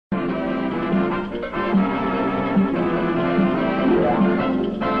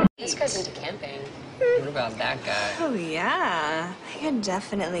This guy's into camping. What about that guy? Oh, yeah. I could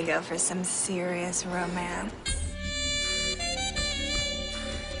definitely go for some serious romance.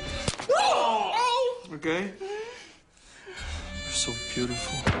 Oh! Okay. You're so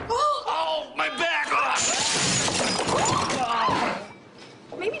beautiful. Oh, my back!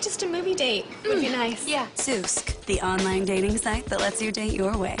 Maybe just a movie date would be nice. Yeah. Zoosk, the online dating site that lets you date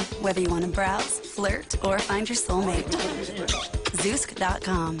your way, whether you want to browse, flirt, or find your soulmate.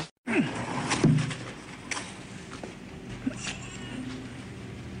 Zoosk.com.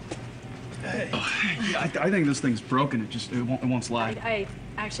 I think this thing's broken. It won't slide. I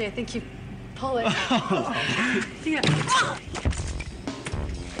think you pull it. Yeah.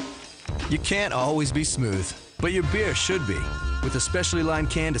 You can't always be smooth, but your beer should be. With a specially lined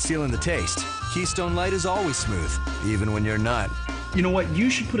can to seal in the taste, Keystone Light is always smooth, even when you're not. You know what?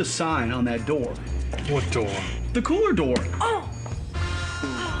 You should put a sign on that door. What door? The cooler door. Oh!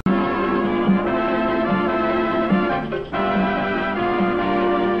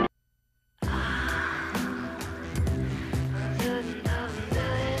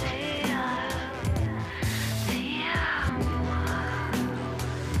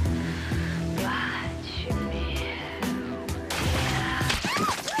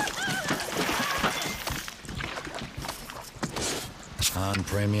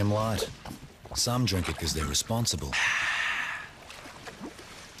 Premium light. Some drink it because they're responsible.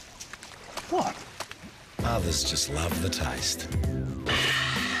 What? Others just love the taste.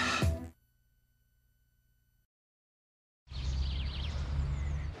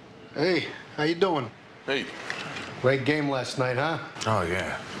 Hey, how you doing? Hey. Great game last night, huh? Oh,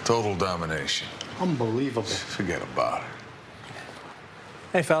 yeah. Total domination. Unbelievable. Forget about it.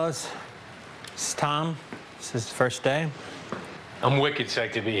 Hey, fellas. This is Tom. This is the first day. I'm wicked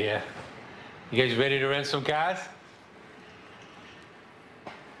psyched to be here. You guys ready to rent some cars?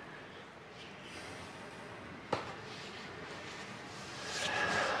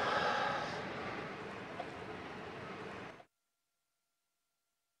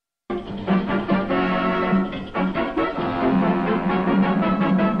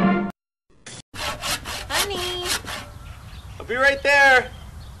 Honey! I'll be right there.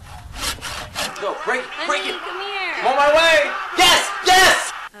 Let's go. Break it. Come here. I'm on my way. Yes!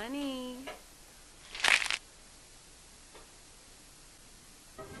 Yes! Honey.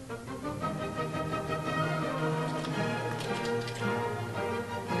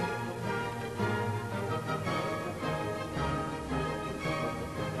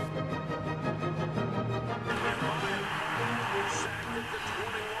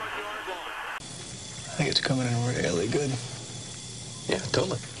 I think it's coming in really good. Yeah,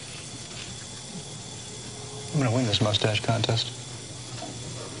 totally. I'm gonna win this mustache contest.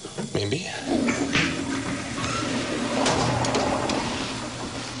 Maybe.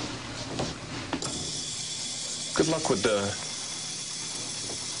 Good luck with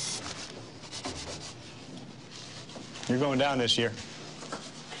You're going down this year.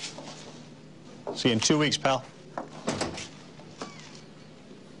 See you in 2 weeks, pal.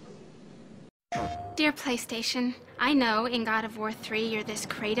 Dear PlayStation, I know in God of War 3 you're this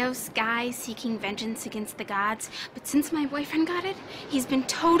Kratos guy seeking vengeance against the gods, but since my boyfriend got it, he's been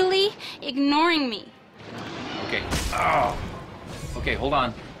totally ignoring me. Okay. Oh. Okay, hold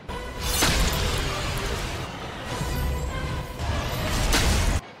on.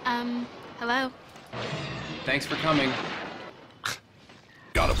 Hello? Thanks for coming.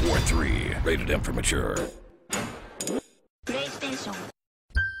 God of War 3, rated M for mature.